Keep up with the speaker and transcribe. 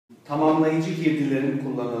tamamlayıcı girdilerin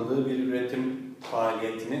kullanıldığı bir üretim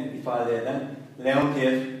faaliyetini ifade eden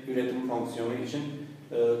Leontief üretim fonksiyonu için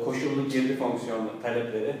koşullu girdi fonksiyonu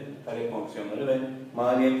talepleri, talep fonksiyonları ve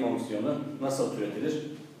maliyet fonksiyonu nasıl türetilir?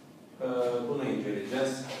 Bunu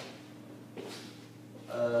inceleyeceğiz.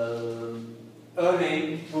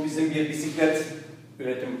 Örneğin bu bizim bir bisiklet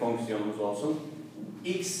üretim fonksiyonumuz olsun.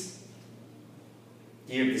 X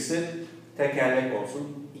girdisi tekerlek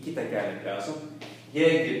olsun. 2 tekerlek lazım.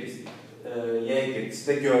 Y girdisi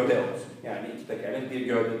de gövde olsun. Yani 2 tekerlek bir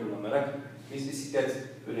gövde kullanarak biz bisiklet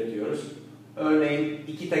üretiyoruz. Örneğin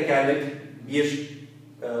 2 tekerlek bir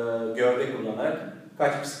gövde kullanarak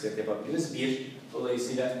kaç bisiklet yapabiliriz? 1.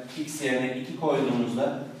 Dolayısıyla X yerine 2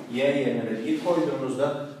 koyduğumuzda, Y yerine de 1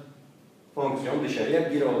 koyduğumuzda fonksiyon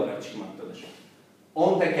dışarıya 1 olarak çıkmaktadır.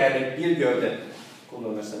 10 tekerlek bir gövde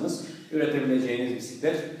kullanırsanız üretebileceğiniz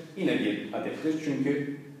bisiklet yine bir adettir.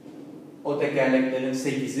 Çünkü o tekerleklerin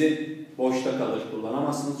 8'i boşta kalır,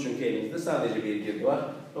 kullanamazsınız. Çünkü elinizde sadece bir girdi var.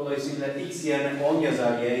 Dolayısıyla X yerine 10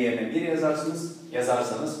 yazar, Y yerine 1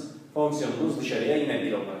 yazarsanız fonksiyonunuz dışarıya yine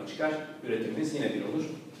 1 olarak çıkar. Üretiminiz yine 1 olur.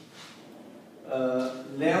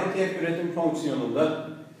 Leontief üretim fonksiyonunda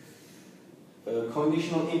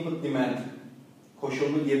conditional input demand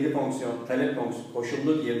koşullu girdi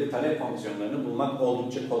koşullu girdi talep fonksiyonlarını bulmak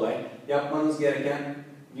oldukça kolay. Yapmanız gereken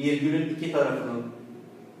virgülün iki tarafını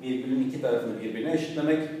birbirine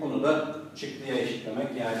eşitlemek, onu da çıktıya eşitlemek.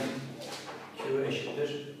 Yani Q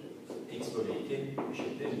eşittir X bölü 2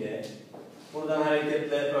 eşittir Y. Buradan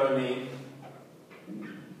hareketle örneğin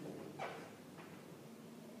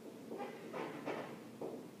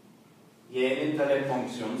Y'nin talep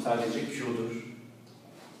fonksiyonu sadece Q'dur.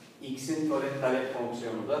 X'in talep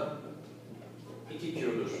fonksiyonu da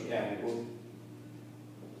 2Q'dur. Yani bu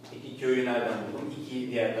 2Q'yu nereden buldum?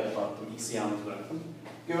 2'yi diğer tarafa attım. X'i yalnız bıraktım.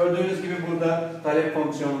 Gördüğünüz gibi burada talep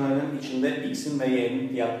fonksiyonlarının içinde X'in ve Y'nin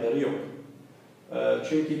fiyatları yok.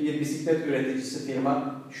 Çünkü bir bisiklet üreticisi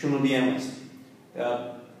firma şunu diyemez.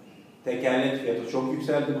 Ya, tekerlek fiyatı çok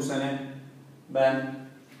yükseldi bu sene. Ben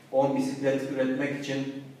 10 bisiklet üretmek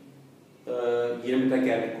için 20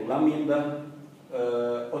 tekerlek kullanmayayım da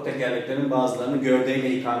o tekerleklerin bazılarını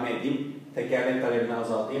gövdeyle ikame edeyim. Tekerlek talebini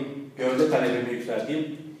azaltayım. Gövde talebini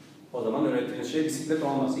yükselteyim. O zaman ürettiğiniz şey bisiklet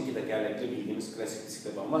olmaz. 2 tekerlekli bildiğimiz klasik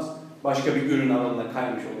bisiklet olmaz. Başka bir ürün alanına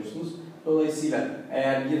kaymış olursunuz. Dolayısıyla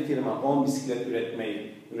eğer bir firma 10 bisiklet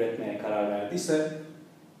üretmeye karar verdiyse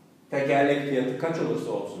tekerlek fiyatı kaç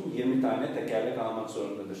olursa olsun 20 tane tekerlek almak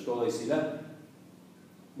zorundadır. Dolayısıyla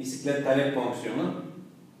bisiklet talep fonksiyonu,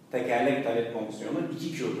 tekerlek talep fonksiyonu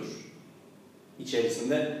 2Q'dur.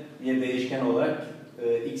 İçerisinde bir değişken olarak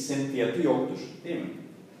X'in fiyatı yoktur. Değil mi?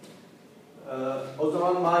 O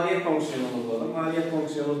zaman maliyet fonksiyonunu bulalım. Maliyet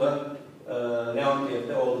fonksiyonu da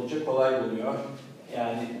Leontief'te oldukça kolay bulunuyor.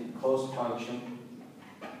 Yani cost function.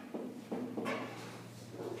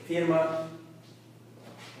 Firma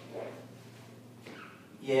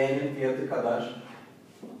Y'nin fiyatı kadar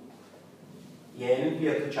Y'nin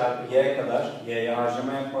fiyatı çarpı Y kadar Y'ye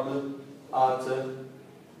harcama yapmalı. Artı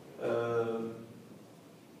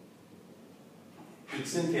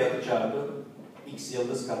X'in fiyatı çarpı X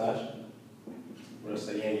yıldız kadar,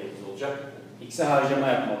 burası Y yıldız olacak, X'e harcama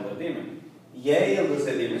yapmalıdır değil mi? Y yıldız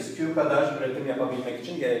dediğimiz Q kadar üretim yapabilmek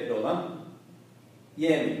için gerekli olan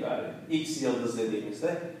Y miktarı. X yıldız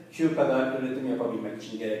dediğimizde Q kadar üretim yapabilmek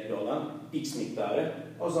için gerekli olan X miktarı.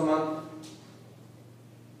 O zaman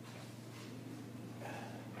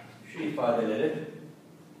şu ifadeleri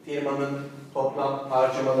firmanın toplam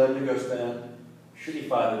harcamalarını gösteren şu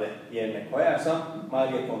ifadede yerine koyarsam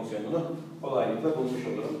maliyet fonksiyonunu kolaylıkla bulmuş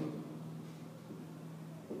olurum.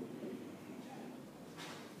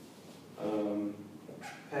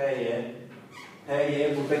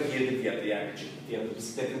 P'ye burada girdi fiyatı, yani çıktı fiyatı,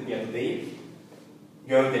 bisikletin fiyatı değil,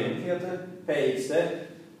 gövdenin fiyatı. Px de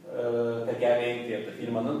tekerleğin fiyatı,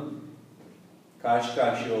 firmanın karşı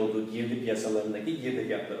karşıya olduğu girdi piyasalarındaki girdi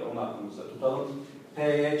fiyatları, onu aklımızda tutalım.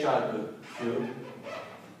 Py çarpı Q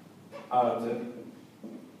artı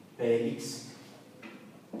Px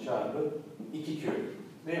çarpı 2Q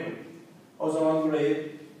değil mi? O zaman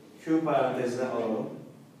burayı Q parantezine alalım.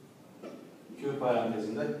 Q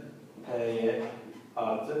parantezinde Py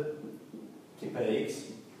artı 2Px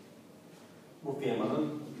bu firmanın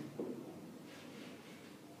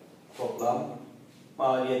toplam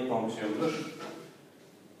maliyet fonksiyonudur.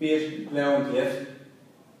 Bir Leontief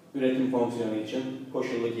üretim fonksiyonu için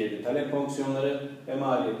koşullu girdi talep fonksiyonları ve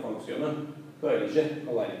maliyet fonksiyonu böylece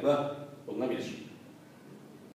kolaylıkla bulunabilir.